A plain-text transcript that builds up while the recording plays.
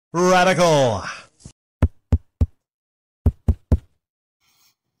Radical.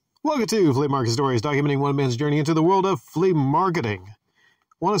 Welcome to Flea Market Stories, documenting one man's journey into the world of flea marketing. I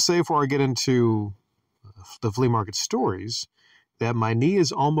want to say before I get into the flea market stories that my knee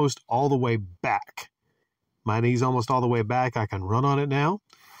is almost all the way back. My knee's almost all the way back. I can run on it now.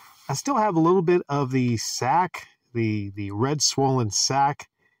 I still have a little bit of the sack, the red swollen sack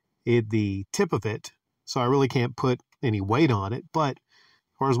at the tip of it, so I really can't put any weight on it. But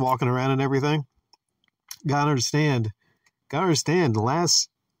as far as walking around and everything, gotta understand, last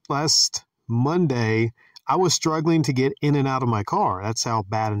Monday, I was struggling to get in and out of my car. That's how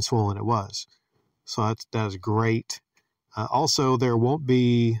bad and swollen it was. So that's great. Also, there won't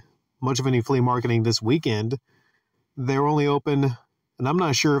be much of any flea marketing this weekend. They're only open, and I'm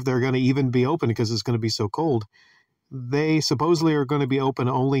not sure if they're going to even be open because it's going to be so cold. They supposedly are going to be open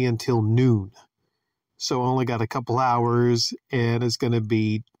only until noon. So only got a couple hours, and it's going to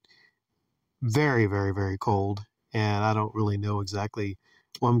be very, very, very cold. And I don't really know exactly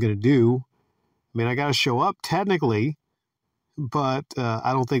what I'm going to do. I mean, I got to show up technically, but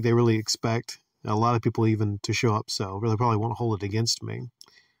I don't think they really expect a lot of people even to show up. So really probably won't hold it against me.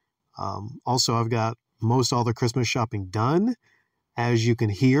 Also, I've got most all the Christmas shopping done. As you can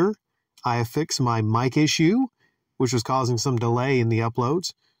hear, I have fixed my mic issue, which was causing some delay in the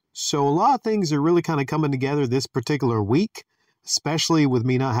uploads. So a lot of things are really kind of coming together this particular week, especially with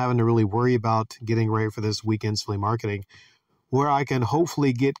me not having to really worry about getting ready for this weekend's flea marketing, where I can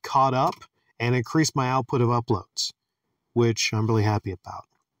hopefully get caught up and increase my output of uploads, which I'm really happy about.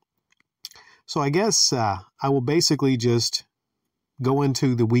 So I guess I will basically just go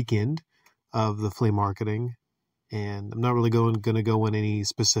into the weekend of the flea marketing, and I'm not really going to go in any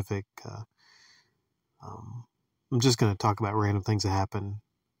specific. I'm just going to talk about random things that happen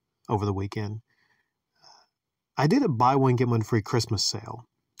over the weekend. I did a buy one get one free Christmas sale,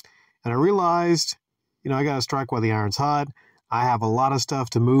 and I realized, I got to strike while the iron's hot. I have a lot of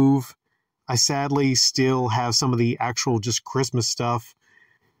stuff to move. I sadly still have some of the actual just Christmas stuff,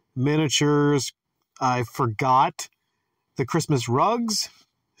 miniatures. I forgot the Christmas rugs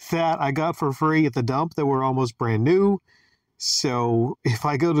that I got for free at the dump that were almost brand new. So if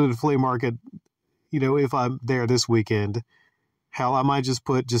I go to the flea market, if I'm there this weekend, hell, I might just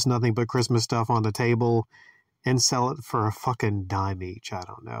put just nothing but Christmas stuff on the table and sell it for a fucking dime each. I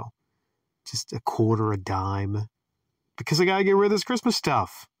don't know. Just a quarter, a dime. Because I got to get rid of this Christmas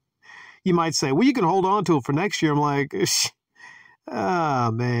stuff. You might say, well, you can hold on to it for next year. I'm like,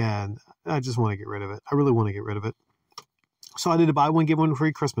 man, I just want to get rid of it. I really want to get rid of it. So I did a buy one, get one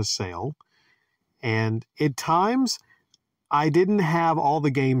free Christmas sale. And at times, I didn't have all the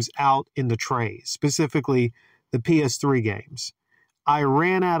games out in the trays, specifically the PS3 games. I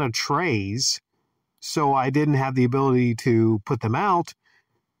ran out of trays, so I didn't have the ability to put them out.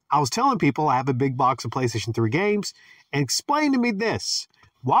 I was telling people I have a big box of PlayStation 3 games, and explain to me this.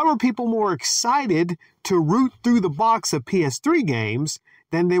 Why were people more excited to root through the box of PS3 games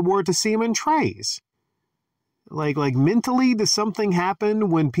than they were to see them in trays? Like mentally, does something happen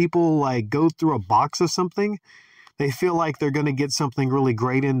when people go through a box of something? They feel like they're going to get something really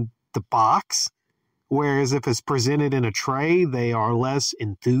great in the box, whereas if it's presented in a tray, they are less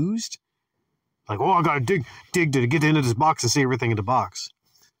enthused. Like, oh, I got to dig to get into this box and see everything in the box.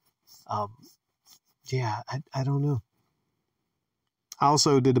 Yeah, I don't know. I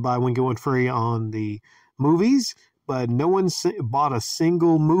also did the buy one, get one free on the movies, but no one bought a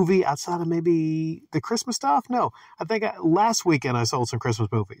single movie outside of maybe the Christmas stuff. No, I think last weekend I sold some Christmas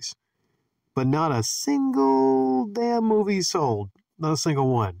movies, but not a single damn movie sold. Not a single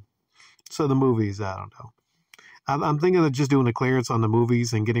one. So the movies, I don't know. I'm thinking of just doing a clearance on the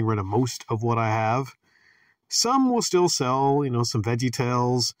movies and getting rid of most of what I have. Some will still sell, some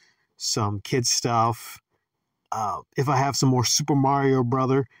VeggieTales, some kids stuff. If I have some more Super Mario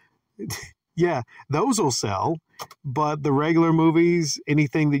Brother, yeah, those will sell. But the regular movies,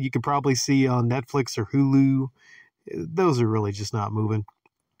 anything that you could probably see on Netflix or Hulu, those are really just not moving.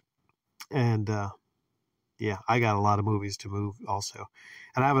 And yeah, I got a lot of movies to move also.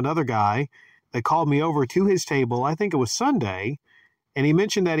 And I have another guy that called me over to his table, I think it was Sunday, and he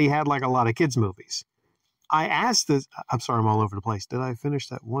mentioned that he had a lot of kids' movies. I asked this, I'm sorry, I'm all over the place. Did I finish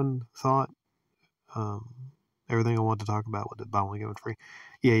that one thought? Everything I wanted to talk about with the buy one, get one free.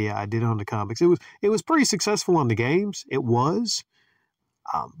 Yeah, I did on the comics. It was pretty successful on the games. It was.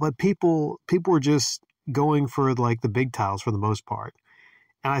 But people were just going for the big titles for the most part.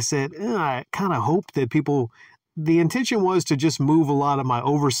 And I said, I kind of hope that the intention was to just move a lot of my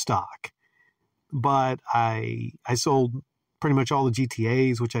overstock. But I sold pretty much all the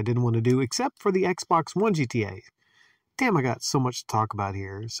GTAs, which I didn't want to do, except for the Xbox One GTA. damn, I got so much to talk about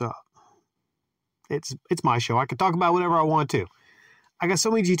here. So it's my show. I can talk about whatever I want to. I got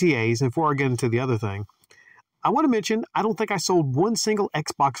so many GTAs, and before I get into the other thing, I want to mention I don't think I sold one single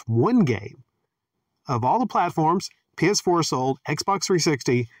Xbox One game. Of all the platforms, PS4 sold, Xbox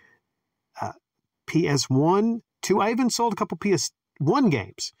 360, PS1, 2. I even sold a couple PS1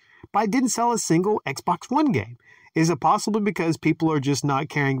 games, but I didn't sell a single Xbox One game. Is it possible because people are just not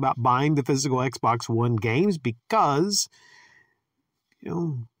caring about buying the physical Xbox One games because,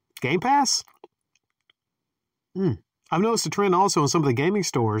 Game Pass? I've noticed a trend also in some of the gaming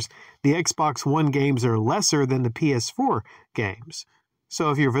stores. The Xbox One games are lesser than the PS4 games. So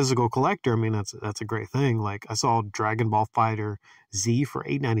if you're a physical collector, I mean, that's a great thing. Like I saw Dragon Ball Fighter Z for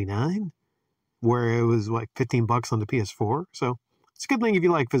 $8.99, where it was like $15 on the PS4. So it's a good thing if you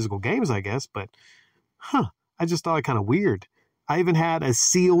like physical games, I guess. But, I just thought it kind of weird. I even had a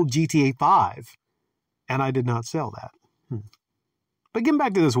sealed GTA 5, and I did not sell that. But getting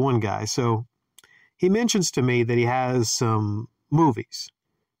back to this one guy, so he mentions to me that he has some movies.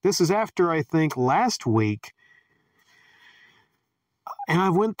 This is after, I think, last week, and I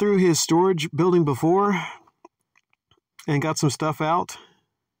went through his storage building before and got some stuff out.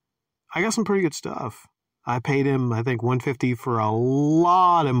 I got some pretty good stuff. I paid him, I think, $150 for a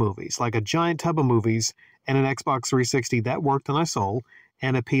lot of movies, like a giant tub of movies, and an Xbox 360 that worked and I sold,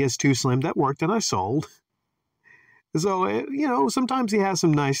 and a PS2 Slim that worked and I sold. So, sometimes he has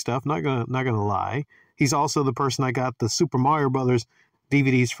some nice stuff, not gonna lie. He's also the person I got the Super Mario Brothers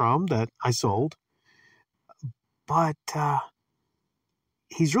DVDs from that I sold. But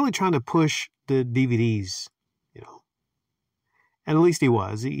he's really trying to push the DVDs, And at least he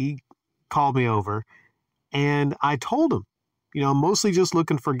was. He called me over, and I told him, I'm mostly just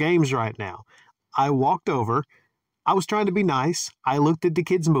looking for games right now. I walked over. I was trying to be nice. I looked at the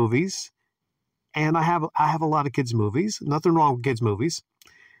kids' movies, and I have a lot of kids' movies. Nothing wrong with kids' movies.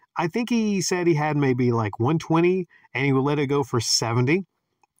 I think he said he had maybe like 120, and he would let it go for 70.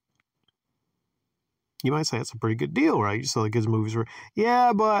 You might say that's a pretty good deal, right? You sell the kids' movies for,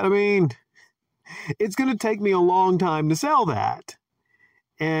 yeah, but I mean, it's going to take me a long time to sell that.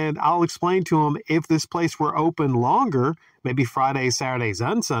 And I'll explain to him, if this place were open longer, maybe Fridays, Saturdays,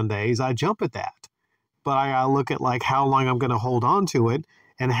 and Sundays, I jump at that. But I gotta look at like how long I'm going to hold on to it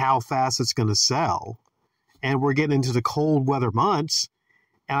and how fast it's going to sell. And we're getting into the cold weather months.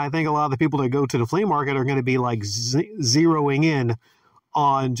 And I think a lot of the people that go to the flea market are going to be like zeroing in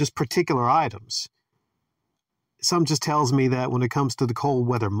on just particular items. Some just tells me that when it comes to the cold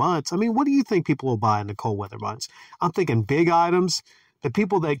weather months, I mean, what do you think people will buy in the cold weather months? I'm thinking big items. The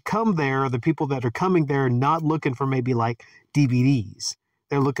people that come there are the people that are coming there not looking for maybe like DVDs.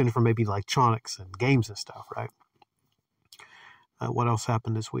 They're looking for maybe electronics and games and stuff, right? What else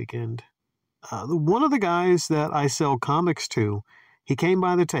happened this weekend? One of the guys that I sell comics to, he came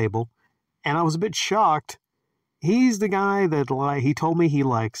by the table, and I was a bit shocked. He's the guy that he told me he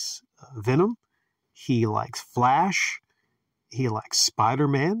likes Venom. He likes Flash. He likes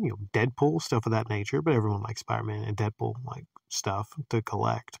Spider-Man, Deadpool, stuff of that nature. But everyone likes Spider-Man and Deadpool, like stuff to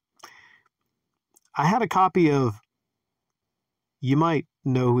collect. I had a copy of, you might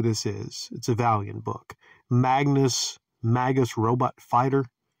know who this is. It's a Valiant book. Magus Robot Fighter.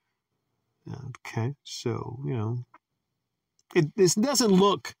 Okay, so, this doesn't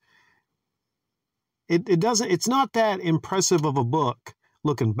look, it's not that impressive of a book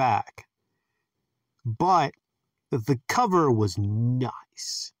looking back. But the cover was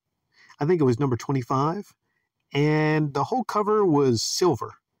nice. I think it was number 25. And the whole cover was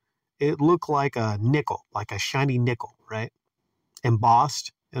silver. It looked like a nickel, like a shiny nickel, right?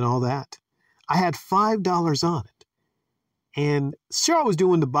 Embossed and all that. I had $5 on it. And sure, I was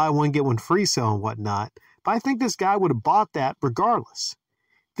doing the buy one, get one free sale and whatnot. But I think this guy would have bought that regardless.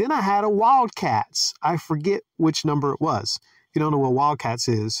 Then I had a Wildcats. I forget which number it was. If you don't know what Wildcats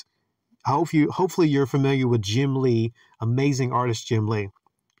is, hopefully you're familiar with Jim Lee, amazing artist Jim Lee,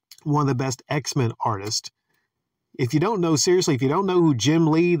 one of the best X-Men artists. If you don't know who Jim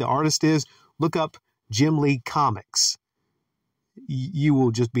Lee, the artist, is, look up Jim Lee comics. You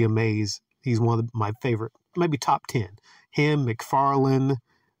will just be amazed. He's one of my favorite, maybe top 10. Him, McFarlane,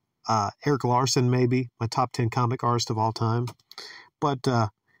 Eric Larson, maybe my top 10 comic artist of all time. But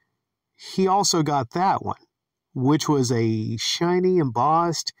he also got that one, which was a shiny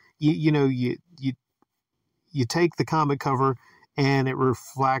embossed. You take the comic cover and it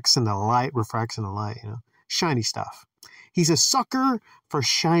refracts in the light, shiny stuff. He's a sucker for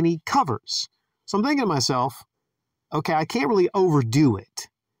shiny covers. So I'm thinking to myself, okay, I can't really overdo it.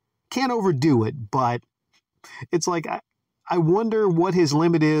 But it's like, I wonder what his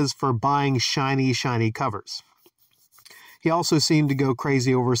limit is for buying shiny covers. He also seemed to go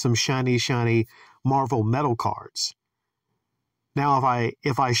crazy over some shiny Marvel metal cards. Now,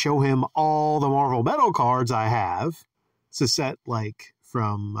 if I show him all the Marvel metal cards I have, it's a set like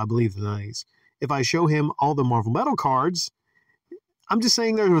from, I believe, the 90s. If I show him all the Marvel metal cards, I'm just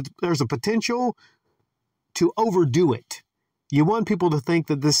saying there's a potential to overdo it. You want people to think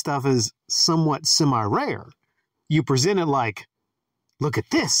that this stuff is somewhat semi-rare. You present it like, look at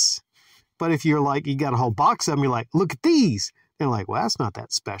this. But if you're like, you got a whole box of them, you're like, look at these. They're like, well, that's not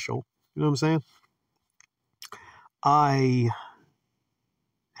that special. You know what I'm saying? I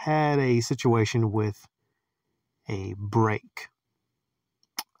had a situation with a break.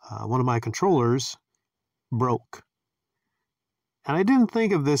 One of my controllers broke. And I didn't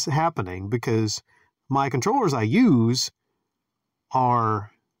think of this happening because my controllers I use they're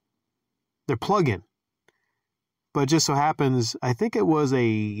plug-in. But it just so happens, I think it was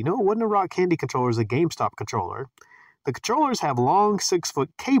it wasn't a Rock Candy controller, it was a GameStop controller. The controllers have long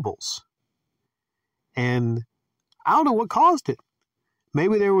 6-foot cables. And I don't know what caused it.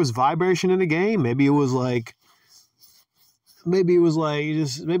 Maybe there was vibration in the game. Maybe it was meant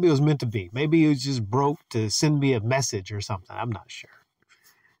to be. Maybe it was just broke to send me a message or something. I'm not sure.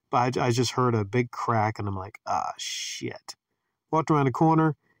 But I just heard a big crack and I'm like, shit. Walked around the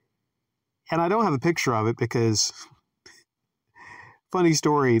corner and I don't have a picture of it because, funny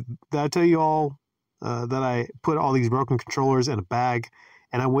story, did I tell you all that I put all these broken controllers in a bag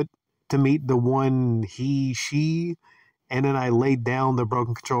and I went to meet the one she, and then I laid down the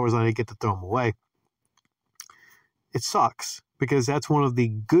broken controllers and I didn't get to throw them away. It sucks because that's one of the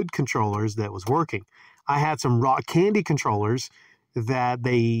good controllers that was working. I had some Rock Candy controllers that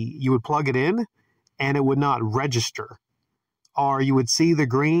you would plug it in and it would not register. Or you would see the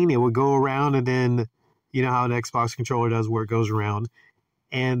green, it would go around, and then you know how an Xbox controller does where it goes around.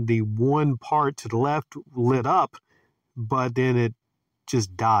 And the one part to the left lit up, but then it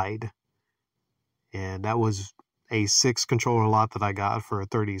just died. And that was a 6 controller lot that I got for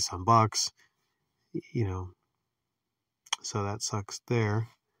 30-some bucks. You know, so that sucks there.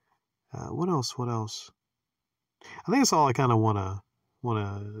 What else? I think that's all I kind of want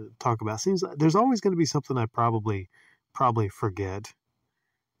to talk about. Seems like there's always going to be something I probably forget.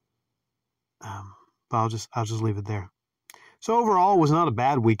 But I'll just leave it there. So overall, it was not a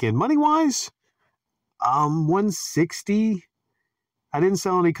bad weekend. Money wise, 160. I didn't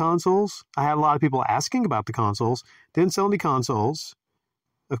sell any consoles. I had a lot of people asking about the consoles. Didn't sell any consoles.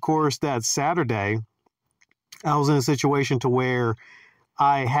 Of course, that Saturday, I was in a situation to where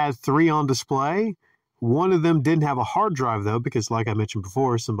I had 3 on display. One of them didn't have a hard drive, though, because like I mentioned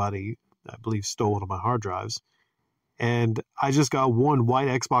before, somebody, I believe, stole one of my hard drives. And I just got one white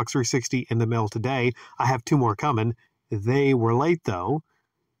Xbox 360 in the mail today. I have 2 more coming. They were late, though.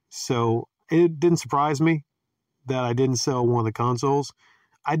 So it didn't surprise me that I didn't sell one of the consoles.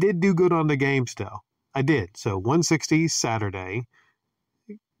 I did do good on the games, though. I did. So 160 Saturday.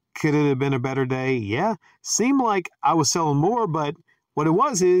 Could it have been a better day? Yeah. Seemed like I was selling more, but what it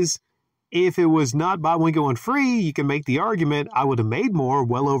was is, if it was not buy one, get one free, you can make the argument I would have made more,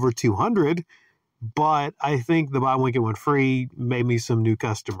 well over 200. But I think the buy one, get one free made me some new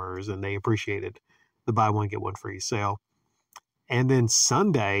customers, and they appreciated the buy one, get one free sale. And then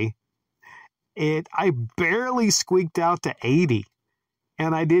Sunday, I barely squeaked out to 80,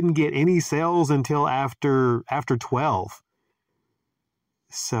 and I didn't get any sales until after 12.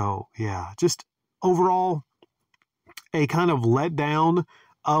 So, yeah, just overall a kind of letdown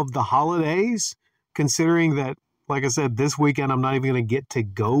of the holidays, considering that, like I said, this weekend I'm not even going to get to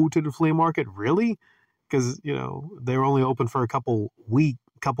go to the flea market, really, because, you know, they're only open for a couple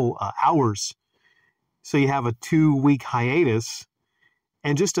hours. So you have a 2-week hiatus,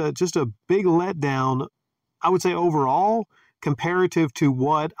 and just a big letdown, I would say, overall, comparative to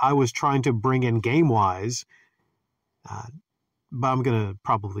what I was trying to bring in game-wise. But I'm going to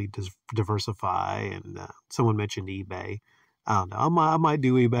probably diversify, and someone mentioned eBay. I don't know. I might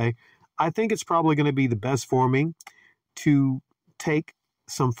do eBay. I think it's probably going to be the best for me to take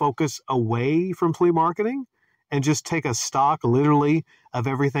some focus away from flea marketing and just take a stock, literally, of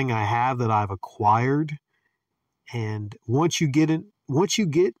everything I have that I've acquired. And once you get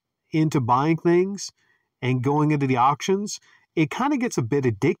into buying things and going into the auctions, it kind of gets a bit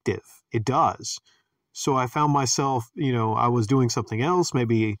addictive. It does. So I found myself, I was doing something else,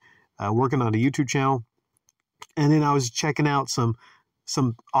 maybe working on a YouTube channel, and then I was checking out some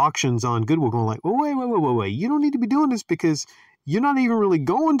auctions on Goodwill, going like, well, wait, you don't need to be doing this because you're not even really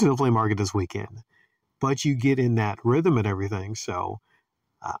going to the flea market this weekend, but you get in that rhythm and everything. So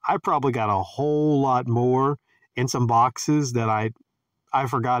I probably got a whole lot more in some boxes that I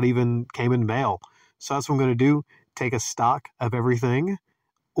forgot even came in the mail. So that's what I'm going to do. take a stock of everything,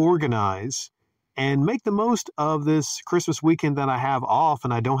 organize, and make the most of this Christmas weekend that I have off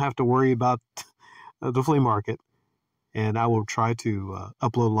and I don't have to worry about the flea market. And I will try to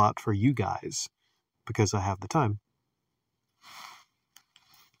upload a lot for you guys because I have the time.